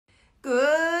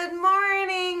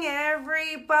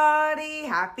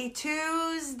Happy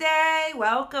Tuesday.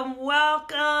 Welcome,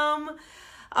 welcome.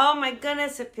 Oh my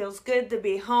goodness, it feels good to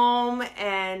be home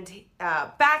and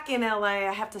back in LA.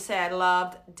 I have to say I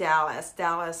loved Dallas.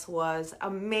 Dallas was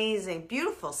amazing,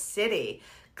 beautiful city,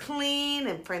 clean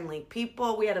and friendly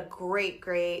people. We had a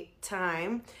great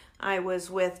time. I was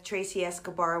with Tracy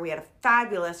Escobar. We had a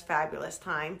fabulous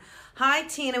time. Hi,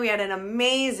 Tina. We had an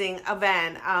amazing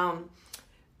event.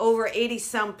 Over 80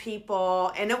 some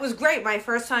people, and it was great. My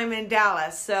first time in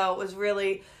Dallas, so it was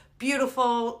really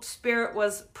beautiful. Spirit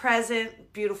was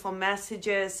present, beautiful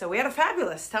messages. So we had a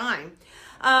fabulous time.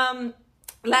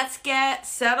 Let's get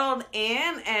settled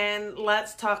in and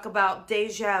let's talk about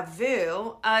deja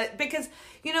vu. Because,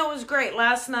 it was great.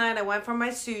 Last night I went for my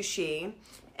sushi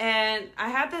and I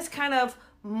had this kind of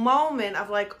moment of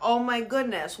like, oh my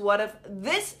goodness, what if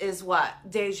this is what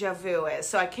deja vu is?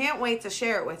 So I can't wait to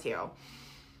share it with you.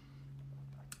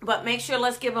 But make sure,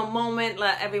 let's give a moment,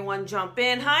 let everyone jump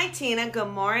in. Hi, Tina. Good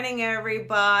morning,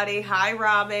 everybody. Hi,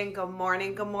 Robin. Good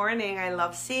morning. I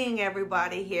love seeing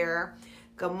everybody here.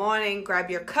 Good morning.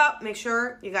 Grab your cup. Make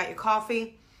sure you got your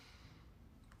coffee.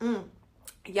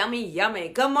 Yummy.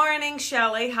 Good morning,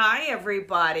 Shelly. Hi,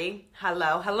 everybody.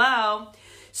 Hello.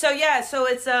 So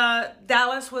it's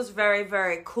Dallas was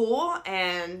very cool,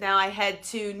 and now I head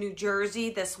to New Jersey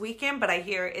this weekend, but I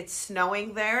hear it's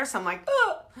snowing there, so I'm like,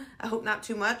 oh, I hope not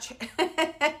too much.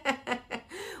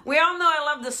 We all know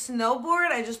I love the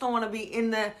snowboard. I just don't want to be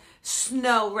in the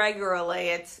snow regularly.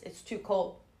 It's too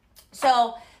cold.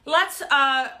 So let's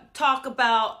talk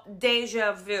about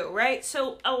deja vu, right?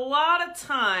 So a lot of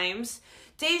times,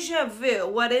 deja vu,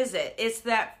 what is it? It's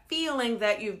that feeling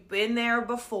that you've been there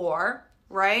before,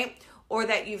 right? Or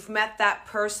that you've met that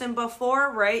person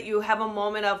before, right? You have a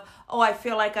moment of, oh, I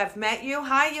feel like I've met you.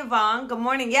 Hi, Yvonne. Good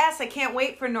morning. Yes, I can't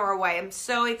wait for Norway. I'm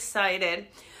so excited.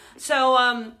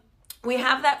 So we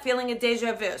have that feeling of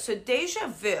deja vu. So deja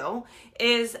vu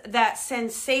is that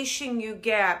sensation you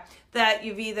get that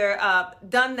you've either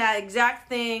done that exact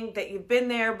thing, that you've been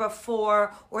there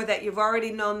before, or that you've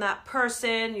already known that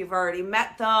person, you've already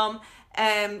met them.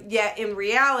 And yet in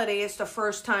reality, it's the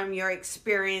first time you're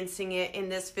experiencing it in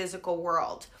this physical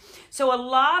world. So a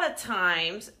lot of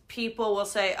times people will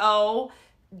say, oh,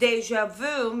 deja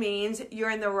vu means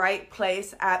you're in the right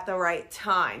place at the right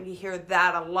time. You hear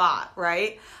that a lot,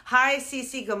 right? Hi,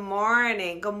 Cece. Good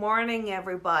morning. Good morning,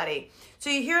 everybody. So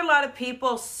you hear a lot of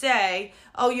people say,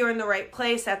 oh, you're in the right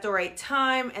place at the right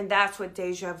time, and that's what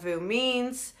deja vu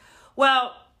means.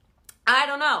 Well, I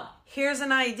don't know. Here's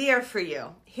an idea for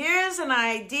you. Here's an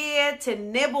idea to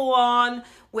nibble on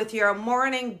with your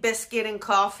morning biscuit and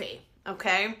coffee,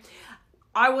 okay?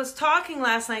 I was talking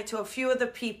last night to a few of the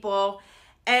people,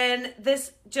 and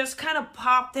this just kind of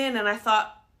popped in, and I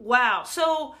thought, wow.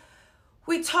 So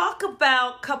we talk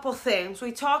about a couple things.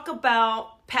 We talk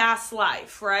about past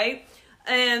life, right?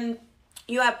 And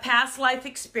you have past life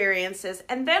experiences.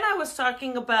 And then I was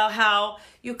talking about how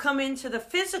you come into the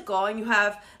physical and you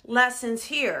have lessons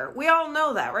here. We all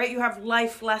know that, right? You have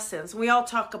life lessons. We all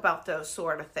talk about those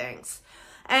sort of things.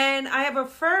 And I have a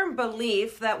firm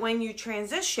belief that when you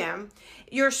transition,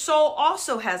 your soul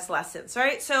also has lessons,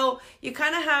 right? So you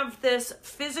kind of have this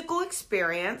physical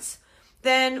experience.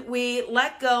 Then we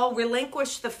let go,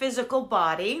 relinquish the physical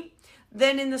body.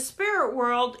 Then in the spirit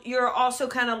world, you're also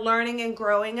kind of learning and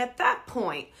growing at that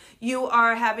point. You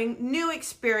are having new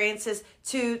experiences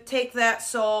to take that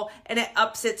soul and it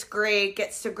ups its grade,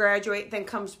 gets to graduate, then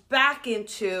comes back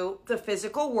into the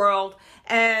physical world.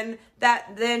 And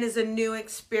that then is a new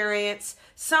experience.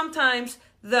 Sometimes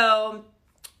though,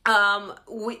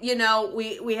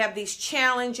 we have these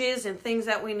challenges and things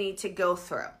that we need to go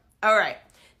through. All right.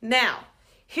 Now,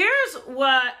 here's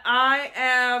what I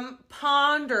am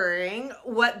pondering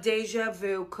what deja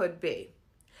vu could be.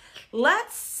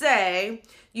 Let's say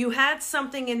you had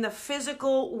something in the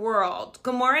physical world.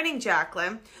 Good morning,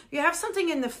 Jacqueline. You have something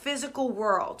in the physical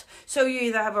world. So you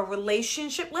either have a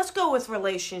relationship. Let's go with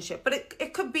relationship, but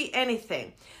it could be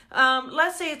anything.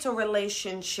 Let's say it's a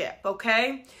relationship,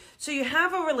 okay? So you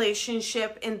have a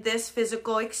relationship in this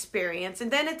physical experience,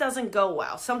 and then it doesn't go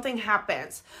well. Something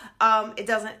happens. It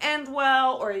doesn't end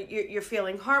well, or you're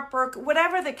feeling heartbroken,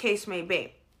 whatever the case may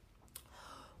be.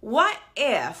 What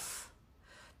if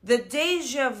the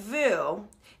deja vu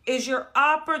is your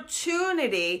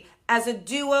opportunity as a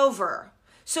do-over?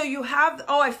 So you have,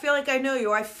 oh, I feel like I know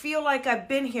you. I feel like I've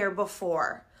been here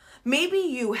before. Maybe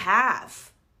you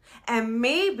have. And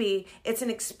maybe it's an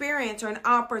experience or an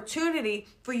opportunity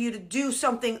for you to do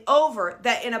something over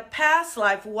that in a past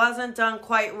life wasn't done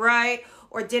quite right,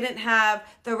 or didn't have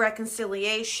the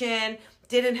reconciliation,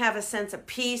 didn't have a sense of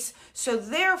peace. So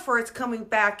therefore it's coming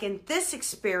back in this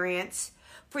experience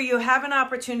for you to have an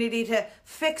opportunity to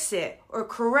fix it or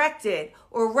correct it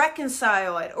or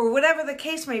reconcile it or whatever the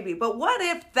case may be. But what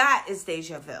if that is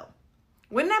deja vu?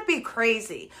 Wouldn't that be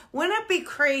crazy? Wouldn't it be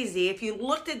crazy if you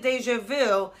looked at deja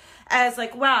vu as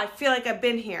like, wow, I feel like I've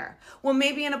been here. Well,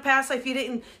 maybe in a past life you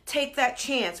didn't take that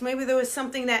chance. Maybe there was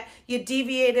something that you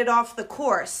deviated off the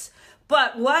course.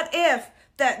 But what if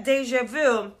that deja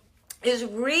vu is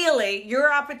really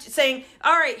your opportunity, saying,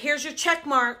 all right, here's your check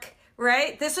mark,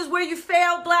 right? This is where you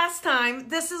failed last time.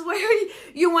 This is where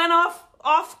you went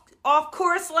off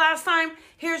course last time.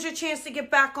 Here's your chance to get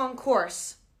back on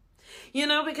course. You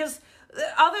know, because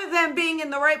other than being in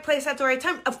the right place at the right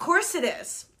time, of course it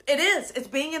is. It is. It's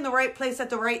being in the right place at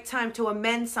the right time to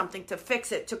amend something, to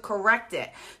fix it, to correct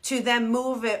it, to then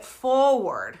move it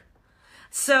forward.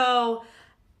 So,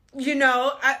 you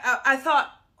know, I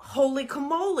thought, holy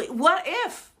camole, what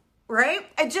if, right?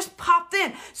 It just popped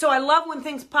in. So I love when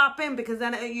things pop in because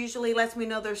then it usually lets me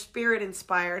know they're spirit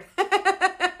inspired.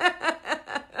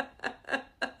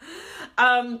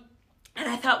 And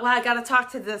I thought, wow, I got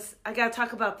to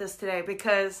talk about this today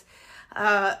because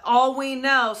all we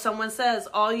know, someone says,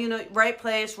 all you know, right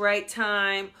place, right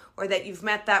time, or that you've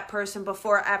met that person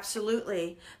before,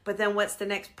 absolutely. But then what's the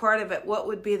next part of it? What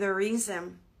would be the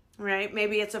reason, right?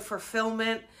 Maybe it's a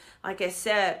fulfillment. Like I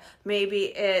said, maybe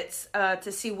it's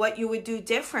to see what you would do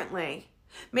differently.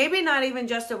 Maybe not even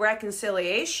just a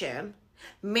reconciliation.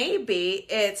 Maybe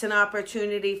it's an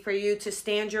opportunity for you to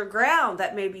stand your ground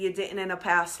that maybe you didn't in a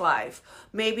past life.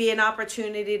 Maybe an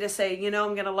opportunity to say, you know,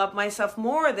 I'm going to love myself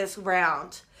more this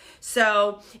round.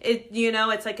 So,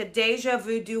 it's like a deja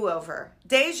vu do-over.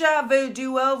 Deja vu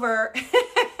do-over.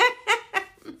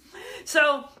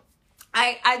 So,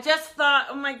 I just thought,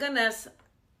 oh my goodness,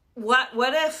 what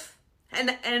if,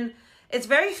 and it's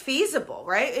very feasible,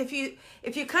 right? If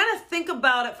you kind of think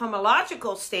about it from a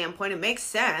logical standpoint, it makes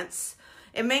sense.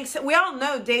 We all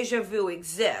know deja vu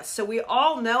exists. So we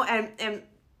all know, and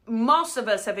most of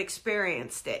us have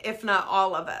experienced it, if not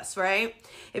all of us, right?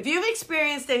 If you've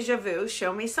experienced deja vu,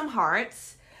 show me some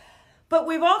hearts. But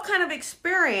we've all kind of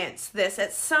experienced this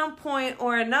at some point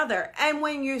or another. And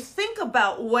when you think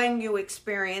about when you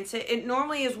experience it, it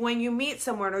normally is when you meet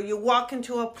someone or you walk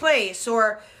into a place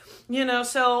or, you know,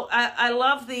 so I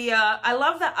love the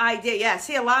idea. Yeah,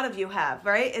 see, a lot of you have,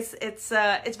 right? It's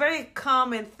a very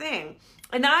common thing.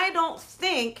 And I don't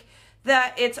think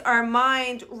that it's our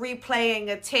mind replaying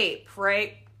a tape,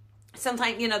 right?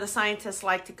 Sometimes, you know, the scientists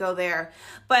like to go there.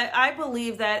 But I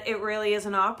believe that it really is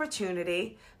an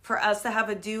opportunity for us to have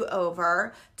a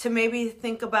do-over, to maybe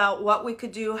think about what we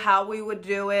could do, how we would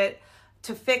do it,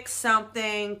 to fix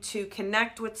something, to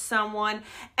connect with someone.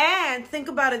 And think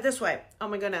about it this way. Oh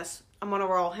my goodness, I'm on a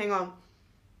roll. Hang on.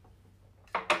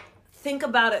 Think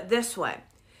about it this way.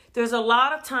 There's a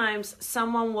lot of times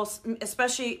someone will,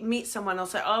 especially meet someone, they'll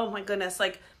say, oh my goodness,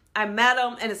 like I met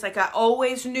them and it's like I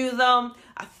always knew them.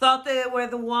 I thought they were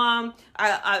the one.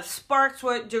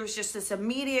 There was just this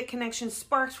immediate connection.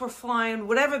 Sparks were flying,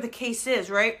 whatever the case is,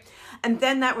 right? And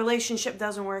then that relationship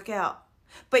doesn't work out.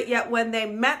 But yet when they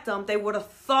met them, they would have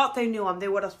thought they knew them. They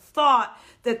would have thought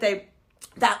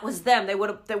that was them. They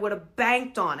would have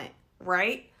banked on it,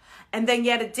 right? And then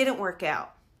yet it didn't work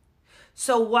out.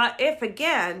 So what if,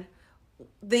 again,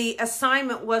 the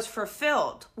assignment was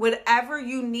fulfilled? Whatever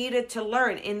you needed to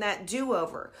learn in that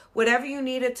do-over, whatever you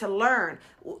needed to learn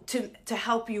to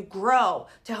help you grow,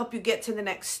 to help you get to the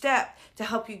next step, to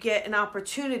help you get an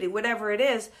opportunity, whatever it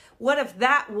is, what if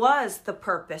that was the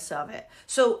purpose of it?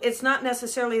 So it's not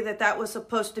necessarily that was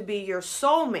supposed to be your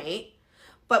soulmate,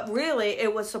 but really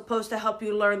it was supposed to help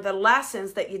you learn the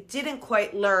lessons that you didn't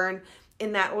quite learn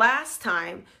in that last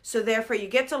time. So therefore you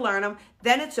get to learn them,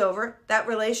 then it's over. That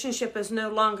relationship is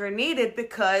no longer needed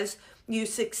because you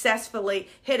successfully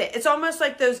hit it. It's almost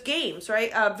like those games,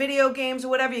 right? Video games or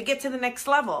whatever, you get to the next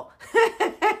level,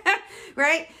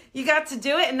 right? You got to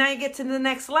do it and now you get to the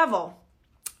next level.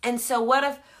 And so what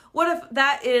if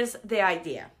that is the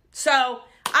idea? So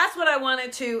that's what I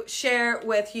wanted to share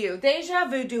with you. Deja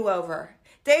vu do-over.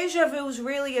 Deja vu is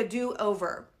really a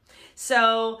do-over.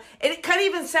 So it kind of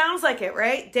even sounds like it,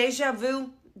 right? Deja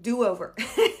vu, do-over.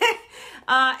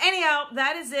 Anyhow,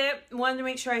 that is it. Wanted to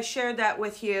make sure I shared that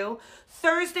with you.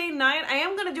 Thursday night, I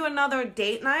am going to do another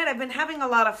date night. I've been having a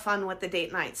lot of fun with the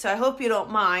date night, so I hope you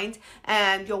don't mind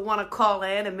and you'll want to call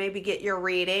in and maybe get your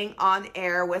reading on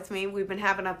air with me. We've been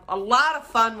having a lot of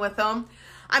fun with them.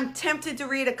 I'm tempted to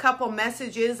read a couple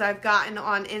messages I've gotten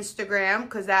on Instagram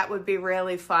because that would be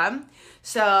really fun.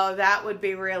 So that would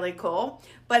be really cool.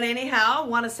 But anyhow, I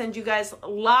want to send you guys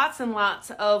lots and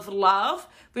lots of love.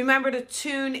 Remember to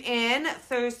tune in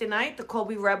Thursday night, the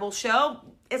Colby Rebel Show.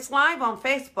 it's live on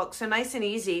Facebook, so nice and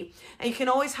easy. And you can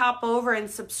always hop over and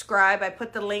subscribe. I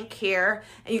put the link here,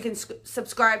 and you can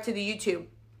subscribe to the YouTube.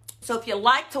 So if you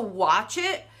like to watch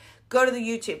it, go to the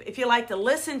YouTube. If you like to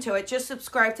listen to it, just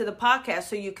subscribe to the podcast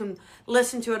so you can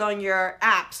listen to it on your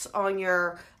apps, on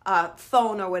your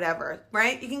phone or whatever,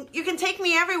 right? You can take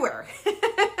me everywhere.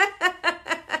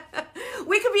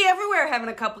 We could be everywhere having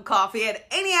a cup of coffee at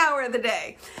any hour of the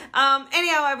day.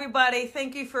 Anyhow, everybody,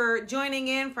 thank you for joining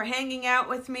in, for hanging out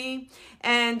with me.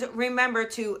 And remember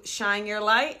to shine your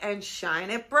light and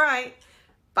shine it bright.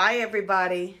 Bye,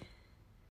 everybody.